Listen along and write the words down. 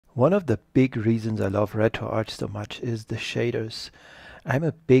One of the big reasons I love RetroArch so much is the shaders. I'm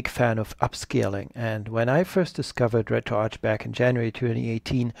a big fan of upscaling, and when I first discovered RetroArch back in January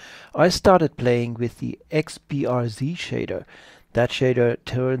 2018, I started playing with the xBRZ shader. That shader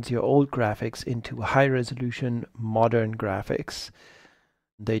turns your old graphics into high-resolution, modern graphics.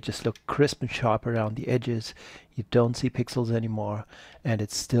 They just look crisp and sharp around the edges. You don't see pixels anymore, and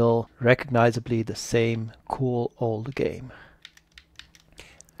it's still recognizably the same cool old game.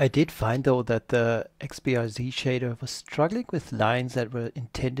 I did find though that the xBRZ shader was struggling with lines that were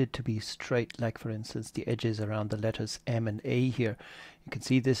intended to be straight, like for instance the edges around the letters M and A here. You can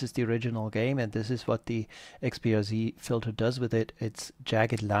see this is the original game, and this is what the xBRZ filter does with it. It's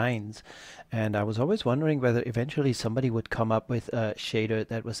jagged lines. And I was always wondering whether eventually somebody would come up with a shader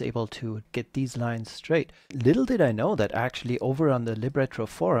that was able to get these lines straight. Little did I know that actually over on the LibRetro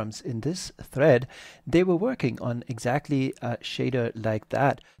forums in this thread, they were working on exactly a shader like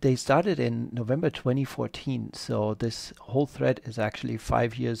that. They started in November 2014, so this whole thread is actually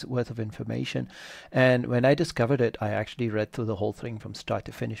 5 years worth of information. And when I discovered it, I actually read through the whole thing from start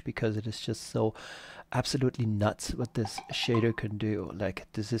to finish because it is just so absolutely nuts what this shader can do. Like,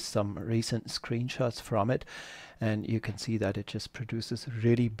 this is some recent screenshots from it, and you can see that it just produces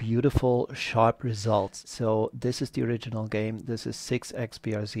really beautiful, sharp results. So this is the original game. This is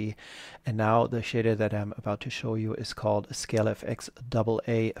 6xBRZ, and now the shader that I'm about to show you is called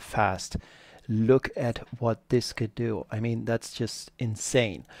scalefx-aa-fast. Look at what this could do. I mean, that's just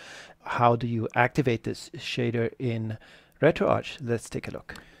insane. How do you activate this shader in RetroArch? Let's take a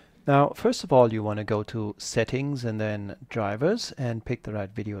look. Now, first of all, you want to go to Settings and then Drivers and pick the right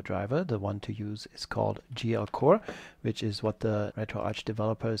video driver. The one to use is called GL Core, which is what the RetroArch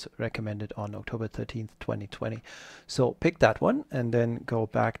developers recommended on October 13th, 2020. So pick that one and then go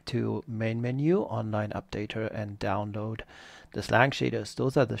back to Main Menu, Online Updater, and download the Slang shaders.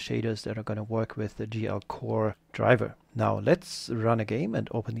 Those are the shaders that are going to work with the GL Core driver. Now let's run a game and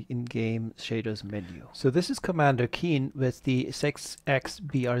open the in-game shaders menu. So this is Commander Keen with the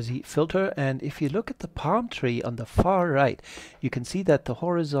 6xBRZ filter, and if you look at the palm tree on the far right, you can see that the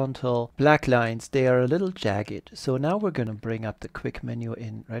horizontal black lines, they are a little jagged. So now we're going to bring up the quick menu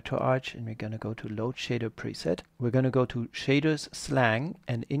in RetroArch, and we're going to go to Load Shader Preset. We're going to go to Shaders Slang,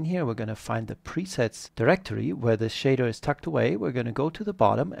 and in here we're going to find the presets directory where the shader is tucked away. We're going to go to the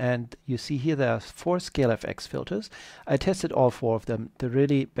bottom, and you see here there are 4 ScaleFX filters. I tested all 4 of them. The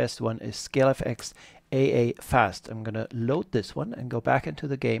really best one is scalefx-aa-fast. I'm going to load this one and go back into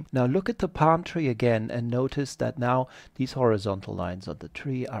the game. Now look at the palm tree again and notice that now these horizontal lines on the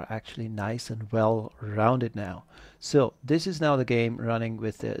tree are actually nice and well rounded now. So this is now the game running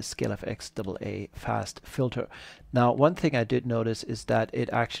with the scalefx-aa-fast filter. Now one thing I did notice is that it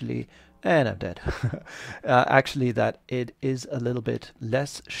actually, and I'm dead. Actually, that it is a little bit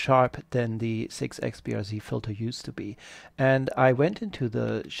less sharp than the 6xBRZ filter used to be. And I went into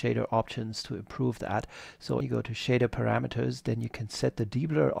the shader options to improve that. So you go to shader parameters, then you can set the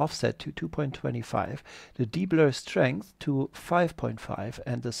Deblur offset to 2.25, the Deblur strength to 5.5,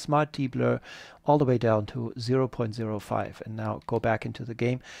 and the smart Deblur all the way down to 0.05. And now go back into the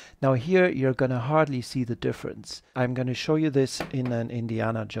game. Now here you're going to hardly see the difference. I'm going to show you this in an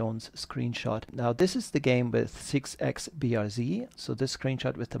Indiana Jones screenshot. Now this is the game with 6xBRZ. So this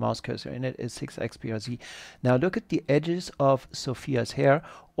screenshot with the mouse cursor in it is 6xBRZ. Now look at the edges of Sophia's hair,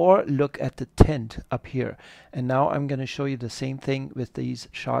 or look at the tint up here. And now I'm going to show you the same thing with these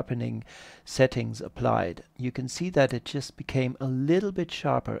sharpening settings applied. You can see that it just became a little bit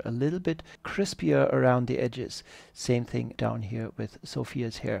sharper, a little bit crispier around the edges. Same thing down here with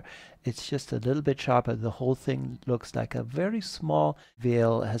Sophia's hair. It's just a little bit sharper. The whole thing looks like a very small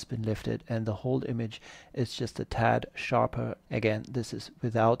veil has been lifted, and the whole image is just a tad sharper. Again, this is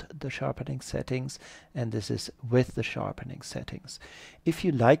without the sharpening settings, and this is with the sharpening settings. If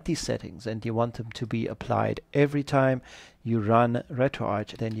you like these settings and you want them to be applied every time you run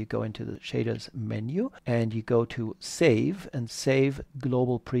RetroArch, then you go into the shaders menu and you go to save and save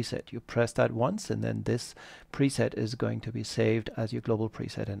global preset. You press that once, and then this preset is going to be saved as your global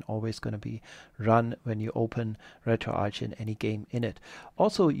preset and always going to be run when you open RetroArch in any game in it.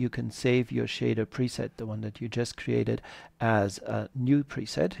 Also, you can save your shader preset, the one that you just created, as a new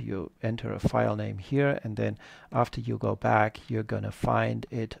preset. You enter a file name here, and then after you go back, you're going to find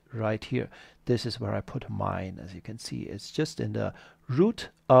it right here. This is where I put mine. As you can see, it's just in the root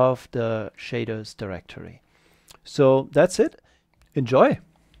of the shaders directory. So that's it. Enjoy.